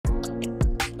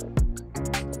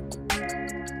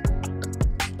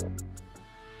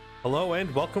Hello and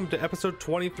welcome to episode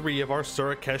 23 of our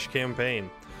Surakeš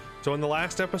campaign. So in the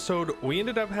last episode, we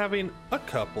ended up having a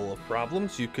couple of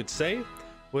problems, you could say,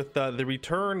 with the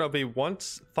return of a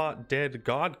once thought dead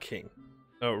god king,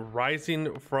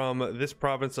 rising from this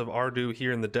province of Ardu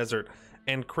here in the desert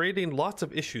and creating lots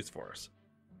of issues for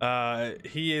us.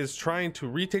 He is trying to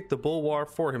retake the Bulwar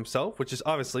for himself, which is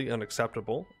obviously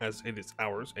unacceptable, as it is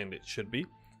ours and it should be.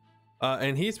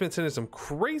 And he's been sending some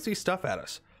crazy stuff at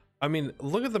us. I mean,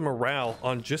 look at the morale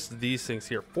on just these things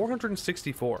here.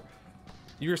 464.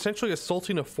 You're essentially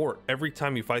assaulting a fort every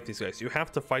time you fight these guys. You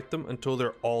have to fight them until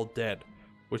they're all dead,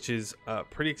 which is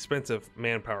pretty expensive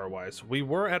manpower wise. We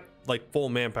were at like full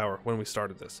manpower when we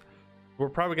started this. We're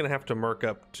probably gonna have to merc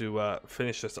up to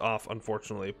finish this off,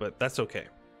 unfortunately, but that's okay.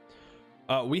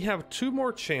 We have 2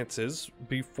 more chances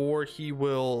before he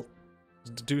will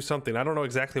do something. I don't know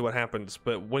exactly what happens,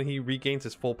 but when he regains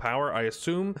his full power, I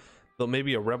assume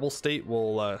maybe a rebel state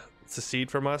will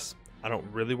secede from us. I don't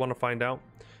really want to find out.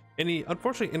 And he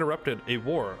unfortunately interrupted a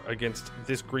war against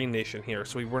this green nation here,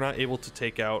 so we were not able to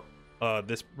take out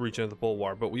this region of the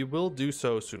Bulwar, but we will do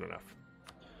so soon enough.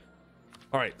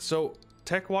 All right, so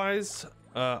tech wise,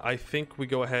 I think we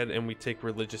go ahead and we take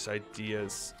religious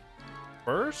ideas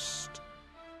first.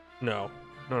 No,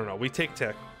 we take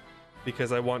tech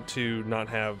because I want to not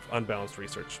have unbalanced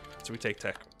research, so we take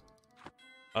tech.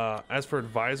 As for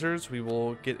advisors, we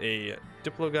will get a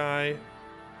Diplo guy.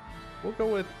 We'll go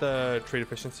with trade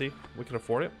efficiency. We can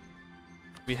afford it.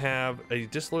 We have a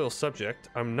disloyal subject.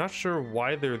 I'm not sure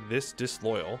why they're this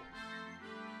disloyal.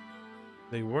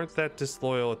 They weren't that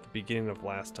disloyal at the beginning of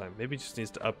last time. Maybe it just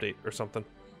needs to update or something.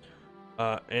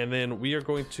 And then we are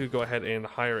going to go ahead and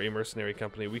hire a mercenary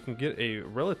company. We can get a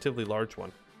relatively large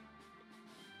one.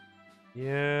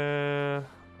 Yeah,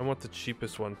 I want the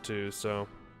cheapest one too, so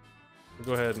we'll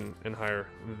go ahead and hire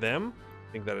them.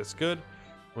 I think that is good.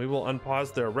 We will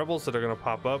unpause. There are rebels that are going to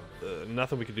pop up.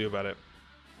 Nothing we can do about it.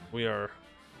 We are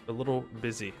a little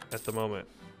busy at the moment.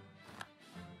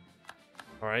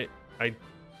 All right, I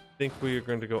think we are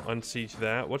going to go unsiege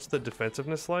that. What's the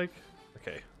defensiveness like?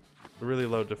 Okay, really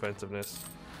low defensiveness.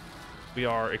 We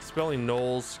are expelling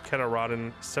gnolls,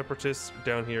 Ketaradan, separatists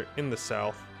down here in the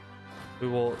south. We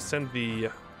will send the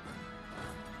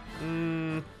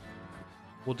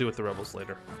we'll deal with the rebels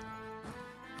later.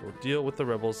 We'll deal with the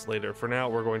rebels later. For now,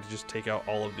 we're going to just take out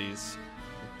all of these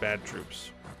bad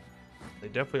troops. They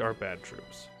definitely are bad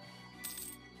troops.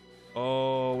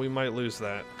 Oh, we might lose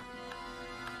that.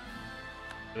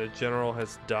 The general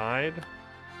has died.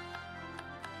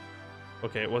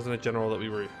 Okay, it wasn't a general that we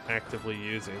were actively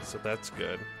using, so that's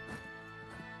good.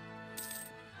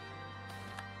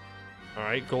 All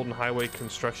right, Golden Highway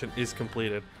construction is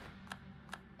completed.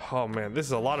 Oh man, this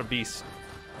is a lot of beasts.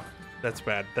 That's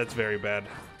bad. That's very bad.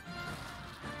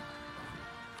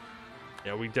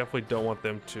 Yeah, we definitely don't want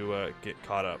them to get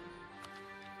caught up.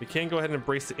 We can go ahead and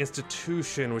embrace the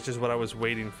institution, which is what I was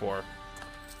waiting for.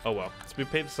 Oh well. So we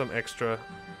paid some extra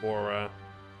for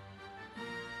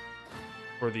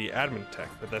the admin tech,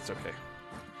 but that's okay.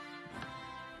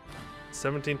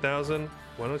 17,000.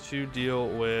 Why don't you deal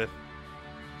with...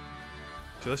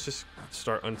 So let's just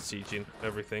start unsieging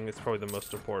everything. It's probably the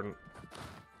most important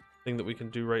thing that we can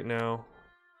do right now.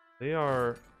 They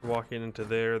are walking into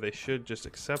there. They should just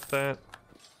accept that.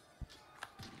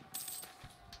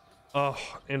 Oh,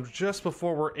 and just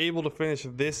before we're able to finish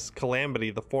this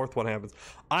calamity, the 4th one happens.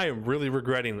 I am really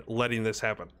regretting letting this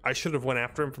happen. I should have went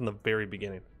after him from the very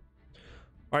beginning.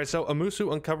 All right, so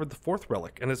Amussu uncovered the 4th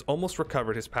relic and has almost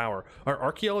recovered his power. Our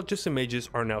archaeologists and mages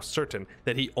are now certain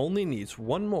that he only needs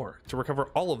 1 more to recover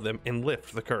all of them and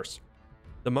lift the curse.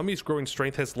 The mummy's growing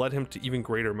strength has led him to even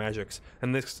greater magics,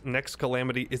 and this next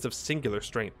calamity is of singular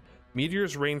strength.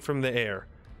 Meteors rain from the air,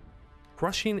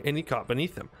 crushing any caught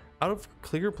beneath them. Out of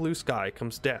clear blue sky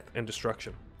comes death and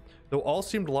destruction. Though all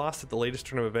seemed lost at the latest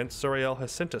turn of events, Suriel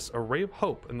has sent us a ray of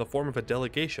hope in the form of a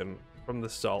delegation from the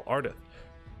Zal Ardith,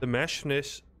 the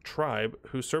Mashnish tribe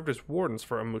who served as wardens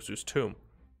for Amussu's tomb.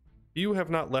 Few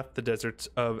have not left the deserts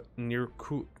of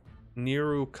Nirukalu,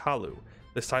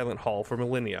 the Silent Hall, for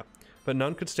millennia, but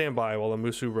none could stand by while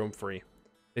Amussu roamed free.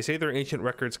 They say their ancient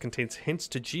records contains hints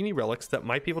to genie relics that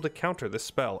might be able to counter this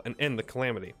spell and end the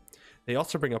calamity. They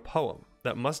also bring a poem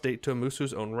that must date to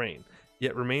Amussu's own reign,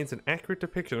 yet remains an accurate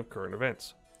depiction of current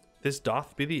events. This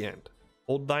doth be the end.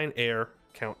 Hold thine air,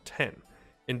 count 10.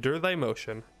 Endure thy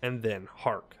motion, and then,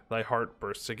 hark, thy heart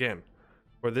bursts again.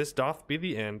 For this doth be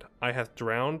the end. I hath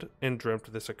drowned and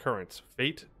dreamt this occurrence.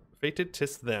 Fated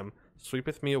 'tis them,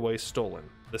 sweepeth me away stolen.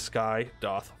 The sky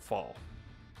doth fall.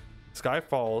 Sky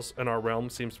falls, and our realm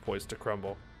seems poised to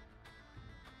crumble.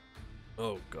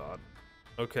 Oh god.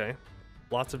 Okay.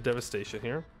 lots of devastation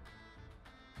here.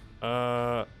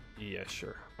 Yeah,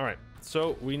 sure. All right,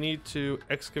 so we need to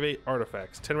excavate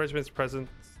artifacts. 10 regiments present.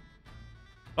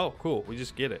 Oh, cool. We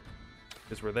just get it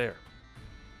because we're there.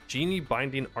 Genie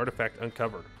binding artifact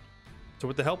uncovered. So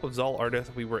with the help of Zal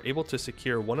Ardith, we were able to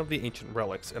secure one of the ancient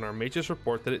relics, and our mages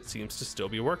report that it seems to still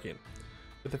be working.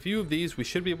 With a few of these, we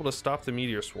should be able to stop the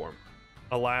meteor swarm.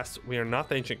 Alas, we are not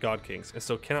the ancient god kings, and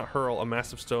so cannot hurl a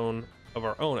massive stone of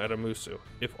our own at Amussu,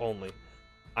 if only.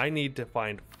 I need to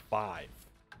find 5.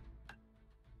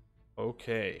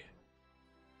 Okay.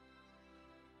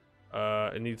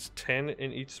 It needs 10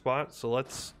 in each spot, so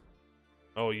let's...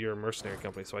 Oh, you're a mercenary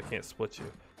company, so I can't split you.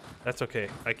 That's okay.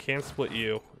 I can split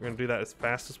you. We're gonna do that as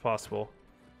fast as possible.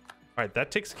 Alright,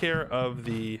 that takes care of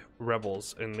the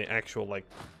rebels and the actual, like,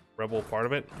 rebel part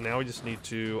of it. Now we just need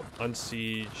to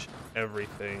unsiege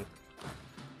everything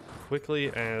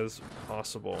quickly as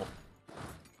possible.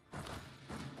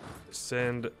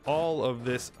 Send all of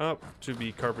this up to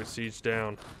be carpet siege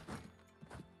down.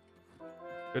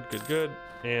 Good, good, good.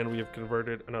 And we have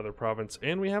converted another province,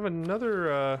 and we have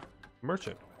another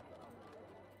merchant.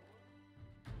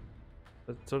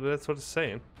 So that's what it's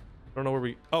saying. I don't know where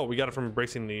we... Oh, we got it from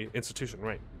embracing the institution,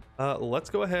 right? Let's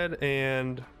go ahead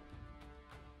and...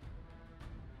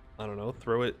 I don't know,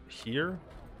 throw it here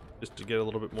just to get a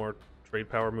little bit more trade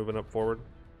power moving up forward.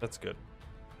 That's good.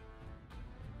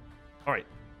 All right.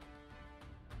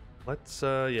 Let's,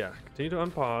 yeah, continue to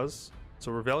unpause.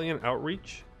 So Rebellion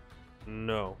Outreach?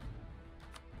 No.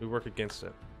 We work against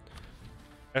it.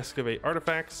 Excavate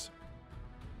artifacts.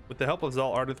 With the help of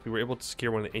Zal Ardith, we were able to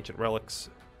secure one of the ancient relics.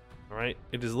 Alright,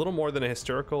 it is little more than a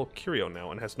historical curio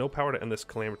now and has no power to end this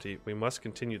calamity. We must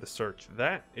continue the search.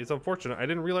 That is unfortunate. I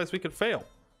didn't realize we could fail.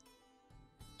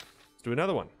 Let's do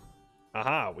another one.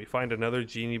 Aha, we find another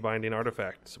genie binding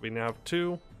artifact. So we now have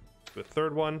 2. Do a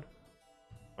third one.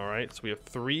 Alright, so we have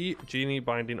 3 genie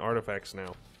binding artifacts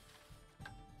now.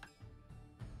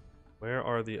 Where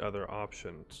are the other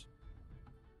options?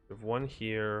 We have 1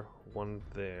 here, 1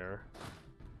 there.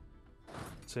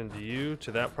 Send you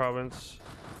to that province.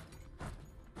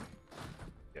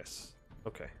 Yes.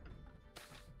 Okay.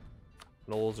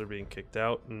 Gnolls are being kicked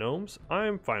out. Gnomes?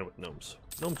 I'm fine with gnomes.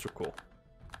 Gnomes are cool.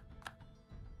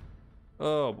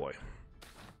 Oh boy.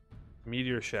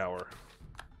 Meteor shower.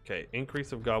 Okay,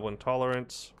 increase of goblin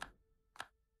tolerance.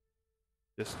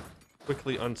 Just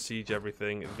quickly unsiege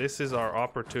everything. This is our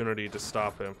opportunity to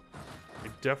stop him. We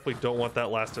definitely don't want that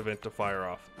last event to fire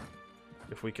off,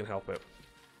 if we can help it.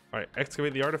 Alright,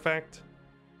 excavate the artifact.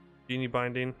 Genie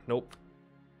binding. Nope.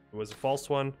 It was a false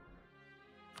one.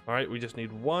 Alright, we just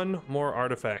need 1 more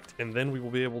artifact, and then we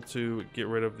will be able to get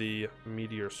rid of the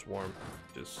meteor swarm,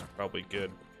 which is probably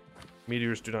good.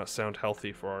 Meteors do not sound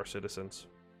healthy for our citizens.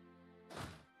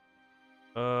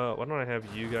 Why don't I have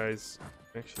you guys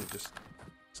actually just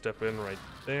step in right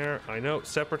there? I know,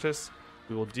 separatists.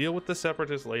 We will deal with the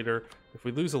separatists later. If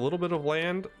we lose a little bit of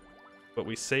land, but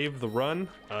we save the run,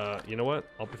 you know what?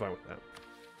 I'll be fine with that.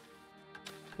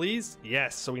 Please?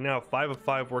 Yes, so we now have 5 of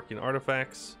 5 working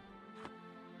artifacts.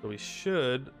 So we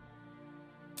should...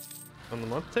 On the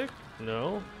month tick?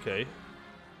 No? Okay.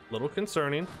 Little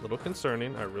concerning, little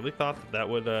concerning. I really thought that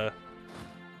would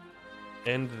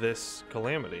end this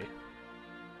calamity.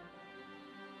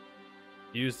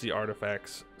 Use the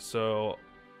artifacts. So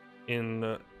in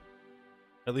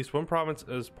at least 1 province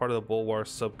as part of the Bulwar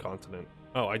subcontinent.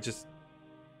 Oh, I just...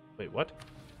 Wait, what?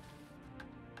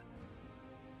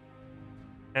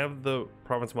 Have the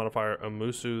province modifier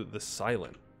Amussu the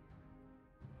Silent.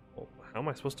 Well, how am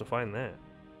I supposed to find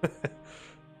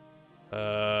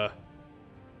that?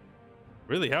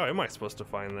 Really, how am I supposed to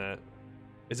find that?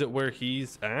 Is it where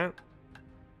he's at?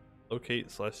 Locate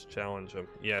 / challenge him.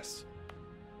 Yes.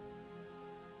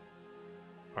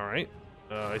 Alright.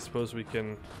 I suppose we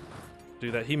can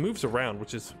do that. He moves around,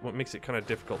 which is what makes it kind of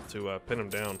difficult to pin him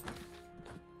down.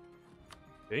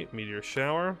 Okay, meteor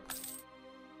shower.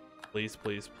 Please,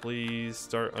 please, please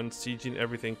start unsieging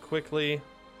everything quickly.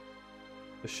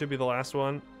 This should be the last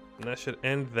one, and that should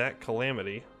end that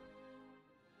calamity.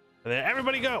 And then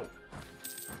everybody go!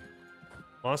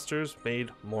 Monsters made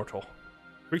mortal.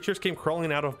 Creatures came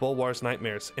crawling out of Bulwar's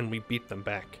nightmares, and we beat them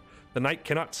back. The night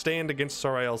cannot stand against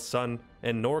Sarael's sun,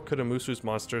 and nor could Amussu's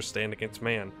monsters stand against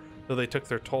man, though they took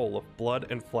their toll of blood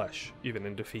and flesh, even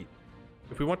in defeat.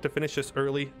 If we want to finish this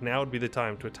early, now would be the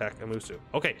time to attack Amussu.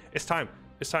 Okay, it's time.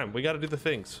 It's time. We gotta do the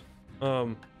things.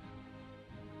 No,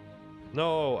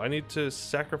 I need to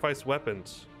sacrifice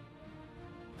weapons.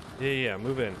 Yeah,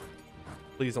 move in.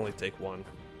 Please only take 1.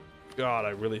 God, I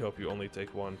really hope you only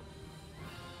take 1.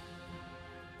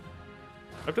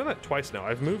 I've done that twice now.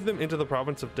 I've moved them into the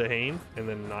province of Dahane and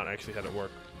then not actually had it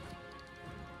work.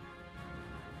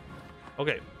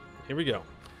 Okay, here we go.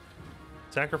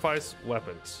 Sacrifice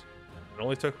weapons. It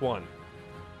only took one.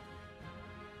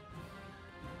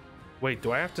 Wait,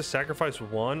 do I have to sacrifice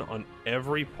one on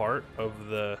every part of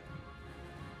the...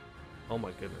 Oh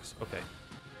my goodness. Okay,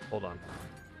 hold on.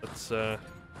 Let's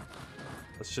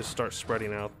just start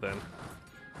spreading out then.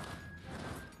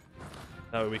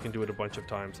 That way we can do it a bunch of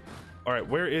times. All right,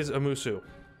 where is Amussu?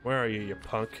 Where are you, you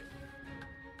punk?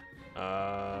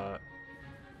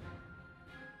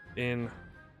 In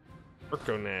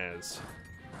Urkonaz.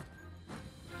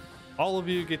 All of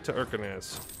you get to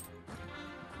Urkonaz.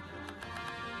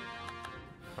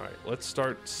 All right, let's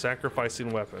start sacrificing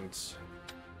weapons.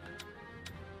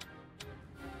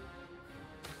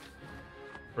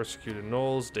 Persecuted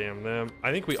gnolls, damn them.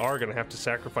 I think we are gonna have to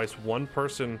sacrifice one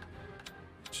person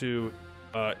to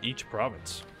each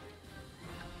province.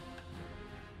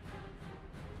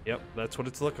 Yep, that's what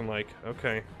it's looking like.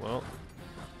 Okay, well,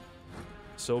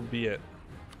 so be it.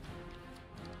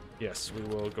 Yes, we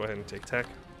will go ahead and take tech.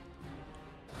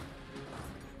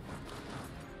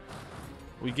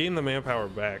 We gain the manpower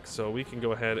back, so we can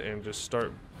go ahead and just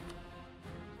start.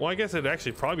 Well, I guess it'd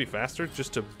actually probably be faster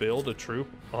just to build a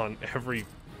troop on every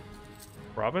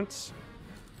province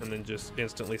and then just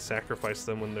instantly sacrifice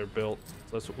them when they're built.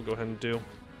 So that's what we'll go ahead and do.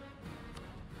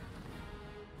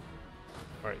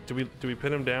 All right, do we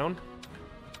pin him down?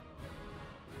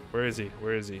 Where is he?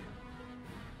 Where is he?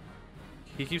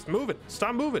 He keeps moving.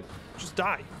 Stop moving. Just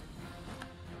die.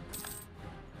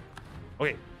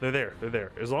 Okay, they're there. They're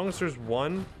there. As long as there's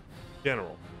one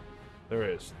general, there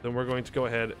is. Then we're going to go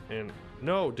ahead and...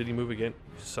 No, did he move again?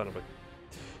 Son of a...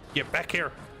 Get back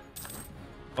here.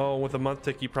 Oh, with a month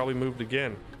tick, he probably moved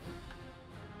again.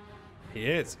 He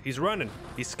is. He's running.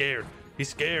 He's scared. He's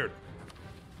scared.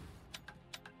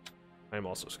 I'm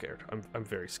also scared. I'm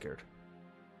very scared.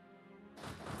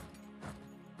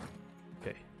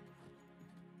 Okay.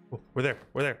 Oh, we're there.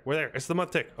 We're there. We're there. It's the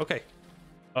month tick. Okay.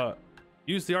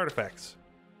 Use the artifacts.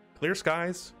 Clear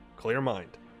skies, clear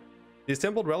mind. The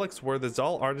assembled relics were the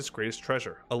Zal artist's greatest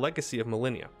treasure, a legacy of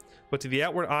millennia. But to the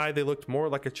outward eye, they looked more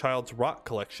like a child's rock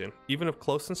collection. Even if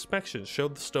close inspection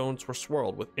showed the stones were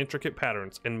swirled with intricate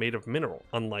patterns and made of mineral,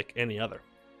 unlike any other.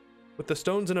 With the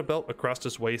stones in a belt across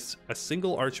his waist, a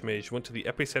single archmage went to the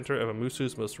epicenter of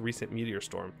Amussu's most recent meteor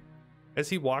storm. As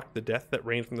he walked, the death that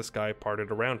rained from the sky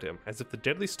parted around him, as if the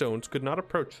deadly stones could not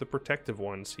approach the protective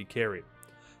ones he carried.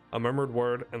 A murmured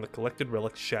word, and the collected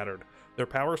relics shattered, their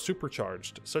power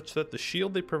supercharged, such that the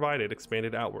shield they provided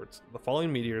expanded outwards. The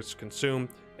falling meteors consumed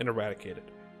and eradicated.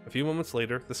 A few moments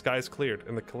later, the skies cleared,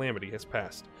 and the calamity has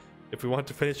passed. If we want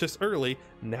to finish this early,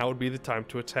 now would be the time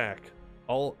to attack.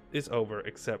 All is over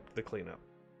except the cleanup.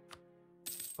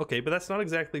 Okay, but that's not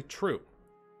exactly true.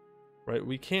 Right?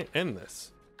 We can't end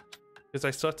this. Because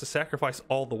I still have to sacrifice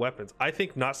all the weapons. I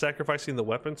think not sacrificing the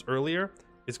weapons earlier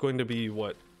is going to be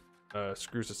what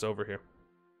screws us over here.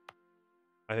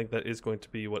 I think that is going to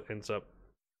be what ends up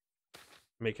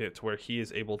making it to where he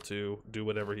is able to do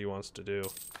whatever he wants to do.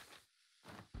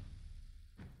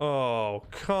 Oh,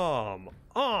 come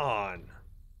on!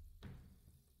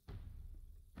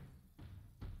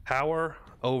 Power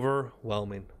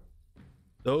overwhelming.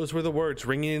 Those were the words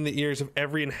ringing in the ears of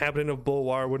every inhabitant of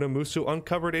Bulwar when Amussu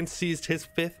uncovered and seized his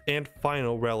fifth and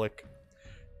final relic.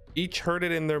 Each heard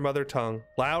it in their mother tongue,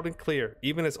 loud and clear,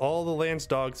 even as all the land's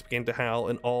dogs began to howl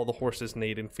and all the horses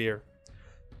neighed in fear.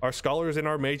 Our scholars and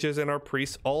our mages and our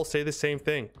priests all say the same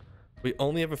thing. We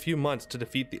only have a few months to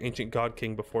defeat the ancient god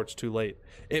king before it's too late.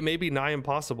 It may be nigh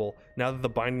impossible now that the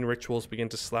binding rituals begin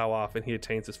to slough off and he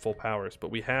attains his full powers,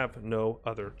 but we have no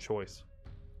other choice.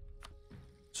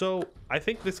 So I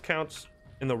think this counts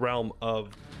in the realm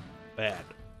of bad.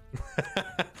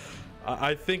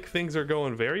 I think things are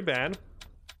going very bad.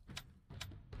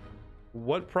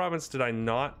 What province did I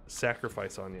not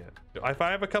sacrifice on yet? If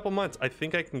I have a couple months, I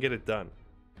think I can get it done.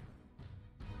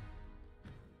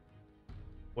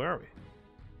 Where are we?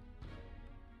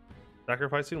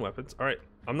 Sacrificing weapons. All right,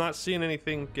 I'm not seeing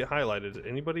anything get highlighted. Did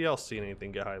anybody else see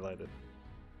anything get highlighted?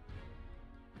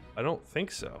 I don't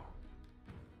think so.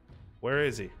 Where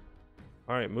is he?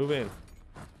 All right, move in.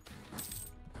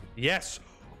 Yes.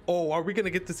 Oh, are we gonna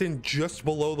get this in just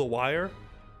below the wire?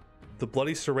 The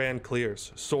bloody Saran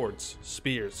clears. Swords,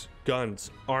 spears, guns,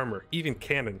 armor, even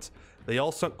cannons. They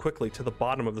all sunk quickly to the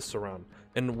bottom of the Saran,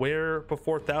 and where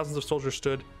before thousands of soldiers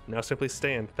stood, now simply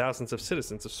stand thousands of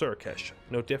citizens of Surakeš,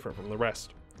 no different from the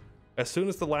rest. As soon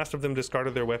as the last of them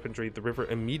discarded their weaponry, the river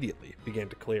immediately began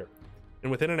to clear,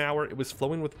 and within an hour it was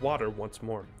flowing with water once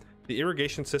more. The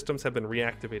irrigation systems have been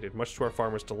reactivated, much to our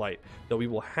farmers' delight, though we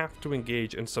will have to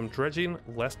engage in some dredging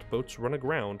lest boats run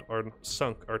aground or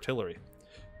sunk artillery.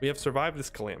 We have survived this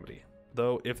calamity,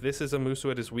 though if this is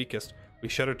Amussu at his weakest, we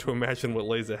shudder to imagine what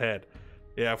lays ahead.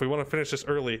 Yeah, if we want to finish this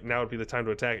early, now would be the time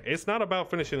to attack. It's not about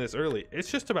finishing this early,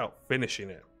 it's just about finishing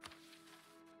it.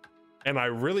 And I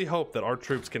really hope that our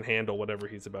troops can handle whatever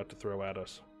he's about to throw at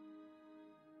us.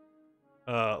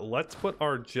 Let's put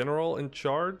our general in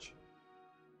charge.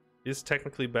 Is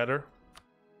technically better.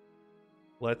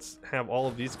 Let's have all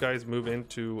of these guys move in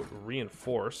to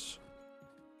reinforce.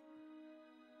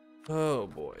 Oh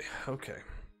boy. Okay.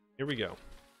 Here we go.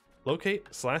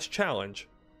 Locate/challenge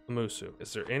Amussu.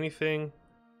 Is there anything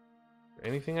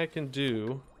I can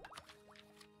do?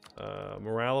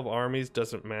 Morale of armies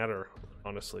doesn't matter,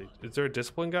 honestly. Is there a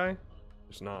discipline guy?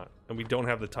 There's not. And we don't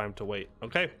have the time to wait.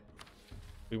 Okay.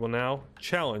 We will now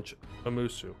challenge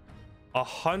Amussu.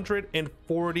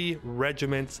 140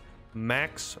 regiments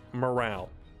max morale.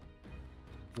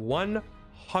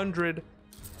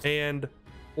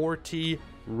 140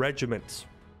 regiments.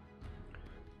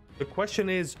 The question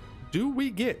is, do we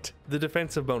get the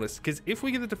defensive bonus? Because if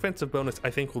we get the defensive bonus, I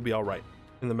think we'll be all right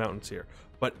in the mountains here.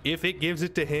 But if it gives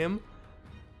it to him,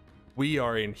 we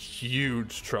are in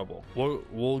huge trouble.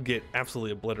 We'll get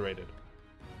absolutely obliterated.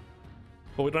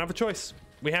 But we don't have a choice.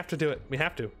 We have to do it. We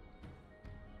have to.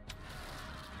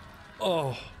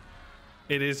 Oh,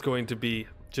 it is going to be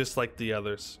just like the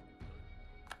others.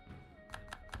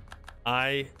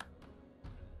 I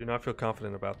do not feel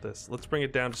confident about this. Let's bring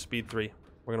it down to speed 3.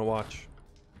 We're gonna watch.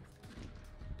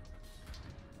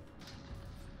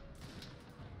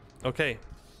 Okay.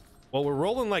 Well, we're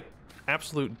rolling like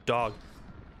absolute dog.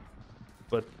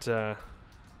 But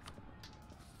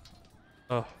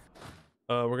we're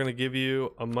gonna give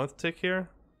you a month tick here.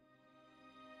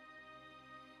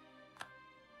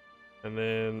 And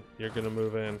then you're gonna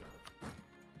move in.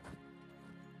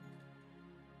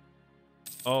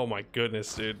 Oh my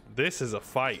goodness, dude. This is a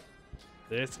fight.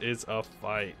 This is a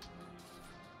fight.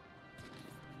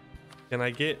 Can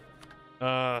I get...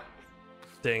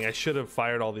 Dang, I should have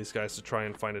fired all these guys to try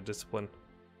and find a discipline.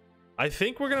 I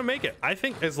think we're gonna make it. I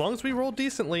think as long as we roll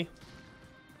decently.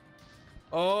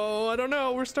 Oh, I don't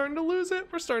know. We're starting to lose it.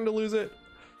 We're starting to lose it.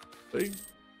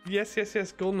 Yes, yes,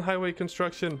 yes. Golden Highway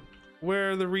construction.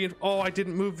 Where are the oh, I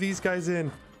didn't move these guys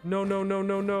in. No, no, no,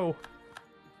 no, no.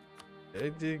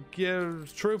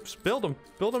 Give troops. Build them.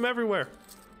 Build them everywhere.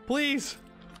 Please.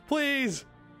 Please.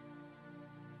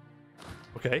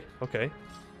 Okay, okay.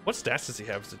 What stats does he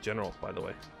have as a general, by the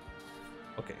way?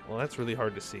 Okay, well, that's really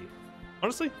hard to see.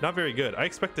 Honestly, not very good. I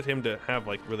expected him to have,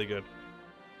 like, really good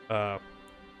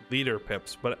leader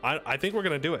pips, but I think we're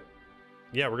going to do it.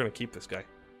 Yeah, we're going to keep this guy.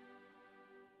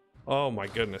 Oh, my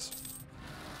goodness.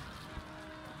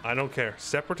 I don't care.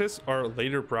 Separatists are a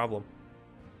later problem.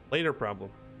 Later problem.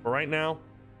 For right now,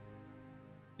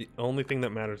 the only thing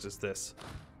that matters is this.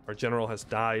 Our general has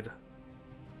died.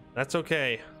 That's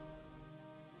okay.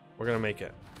 We're gonna make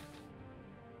it.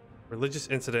 Religious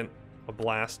incident, a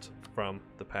blast from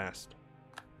the past.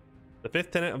 The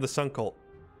 5th tenet of the Sun Cult.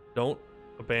 Don't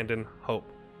abandon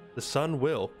hope. The sun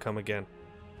will come again.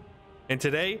 And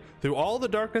today, through all the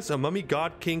darkness a mummy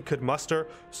god king could muster,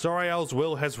 Soriel's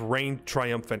will has reigned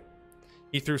triumphant.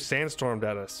 He threw sandstorms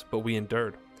at us, but we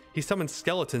endured. He summoned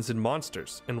skeletons and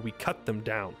monsters, and we cut them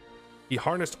down. He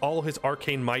harnessed all his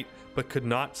arcane might, but could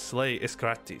not slay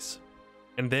Iskratis.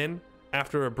 And then,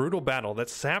 after a brutal battle that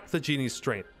sapped the genie's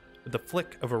strength, with the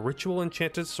flick of a ritual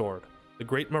enchanted sword, the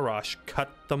great Marash cut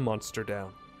the monster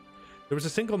down. There was a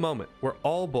single moment where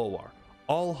all Bulwar,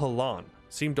 all Halan,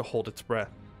 seemed to hold its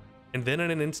breath. And then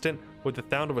in an instant, with the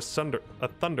sound of a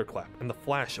thunderclap and the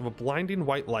flash of a blinding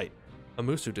white light,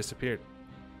 Amussu disappeared.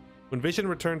 When vision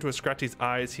returned to Iskrati's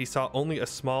eyes, he saw only a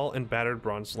small and battered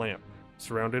bronze lamp,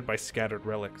 surrounded by scattered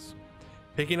relics.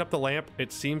 Picking up the lamp,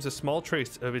 it seems a small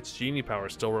trace of its genie power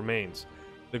still remains.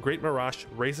 The great Marash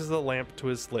raises the lamp to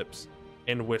his lips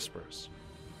and whispers,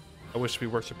 "I wish to be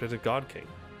worshipped as a god king."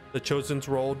 The chosen's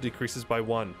roll decreases by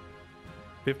 1.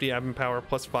 50 admin power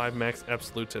plus 5 max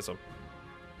absolutism.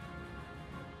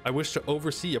 I wish to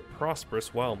oversee a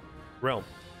prosperous realm.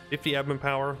 50 admin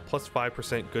power plus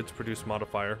 5% goods produced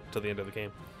modifier till the end of the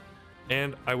game.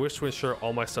 And I wish to ensure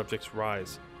all my subjects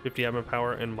rise. 50 admin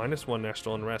power and -1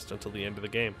 national unrest until the end of the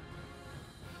game.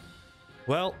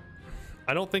 Well,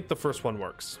 I don't think the first one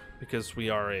works, because we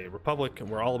are a republic and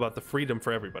we're all about the freedom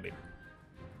for everybody.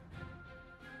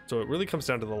 So it really comes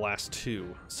down to the last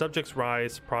two. Subjects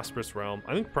rise, prosperous realm.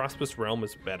 I think prosperous realm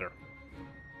is better.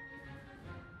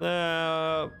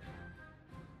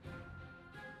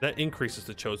 That increases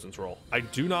the Chosen's roll. I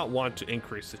do not want to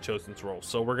increase the Chosen's roll,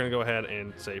 so we're going to go ahead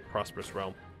and say Prosperous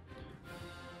Realm.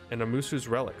 And Amussu's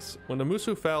relics. When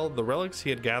Amussu fell, the relics he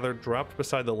had gathered dropped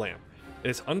beside the lamp. It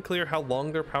is unclear how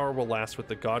long their power will last with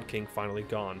the God King finally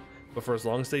gone, but for as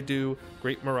long as they do,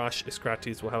 Great Marash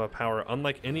Iskrates will have a power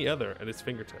unlike any other at its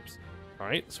fingertips.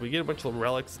 Alright, so we get a bunch of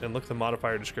relics and look at the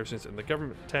modifier descriptions in the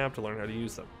government tab to learn how to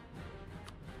use them.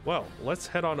 Well, let's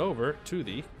head on over to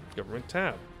the government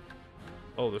tab.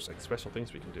 Oh, there's like special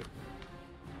things we can do.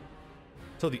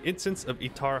 So the instance of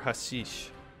Itar Hashish,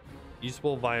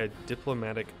 usable via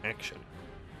diplomatic action.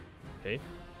 Okay.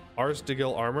 Ars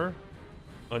Digil armor,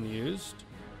 unused.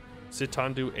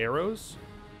 Sitandu arrows,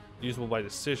 usable by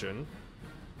decision.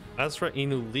 Asra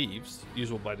Inu leaves,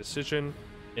 usable by decision.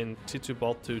 And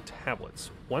Titubaltu tablets,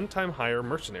 one-time hire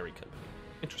mercenary company.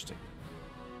 Interesting.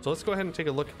 So let's go ahead and take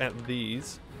a look at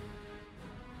these.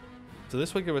 So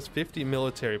this will give us 50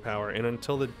 military power, and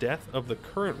until the death of the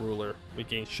current ruler, we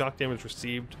gain shock damage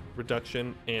received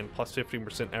reduction and plus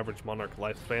 15% average monarch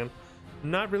lifespan.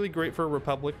 Not really great for a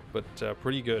republic, but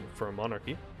pretty good for a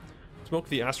monarchy. Smoke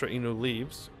the Asra Inu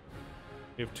leaves.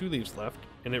 We have 2 leaves left,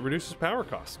 and it reduces power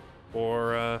cost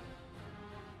for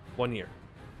 1 year.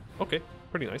 Okay,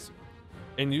 pretty nice.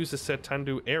 And use the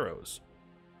Setandu arrows.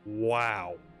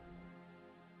 Wow.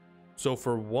 So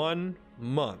for 1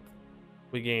 month,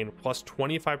 we gain plus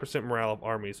 25% morale of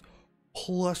armies,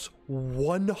 plus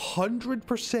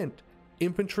 100%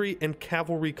 infantry and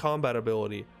cavalry combat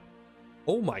ability.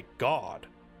 Oh my god.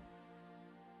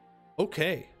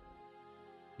 Okay.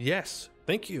 Yes,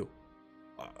 thank you.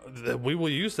 We will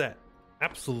use that.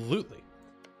 Absolutely.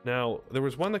 Now, there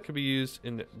was one that could be used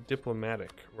in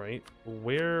diplomatic, right?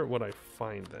 Where would I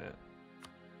find that?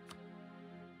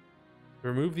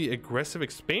 Remove the aggressive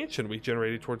expansion we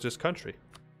generated towards this country.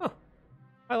 Huh.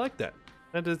 I like that.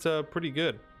 That is pretty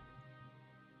good.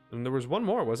 And there was one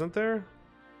more, wasn't there?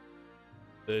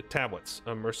 The tablets,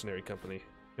 a mercenary company.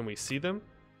 Can we see them?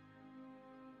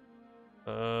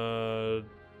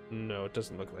 No, it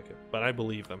doesn't look like it, but I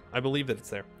believe them. I believe that it's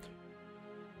there.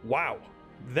 Wow,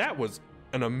 that was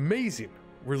an amazing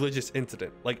religious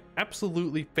incident. Like,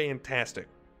 absolutely fantastic.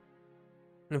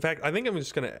 In fact, I think I'm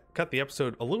just gonna cut the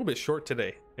episode a little bit short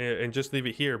today and just leave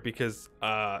it here because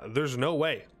there's no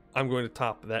way I'm going to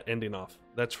top that ending off.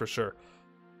 That's for sure.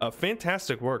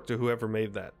 Fantastic work to whoever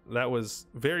made that. That was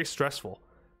very stressful,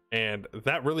 and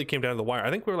that really came down to the wire. I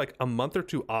think we were like a month or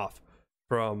 2 off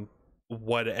from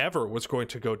whatever was going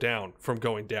to go down from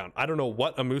going down. I don't know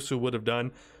what Amussu would have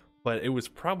done, but it was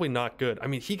probably not good. I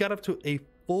mean, he got up to a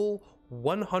full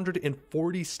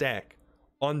 140 stack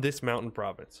on this mountain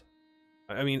province.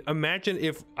 I mean, imagine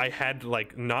if I had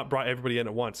like not brought everybody in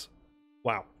at once.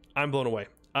 Wow, I'm blown away.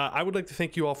 I would like to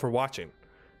thank you all for watching,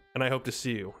 and I hope to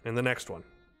see you in the next one.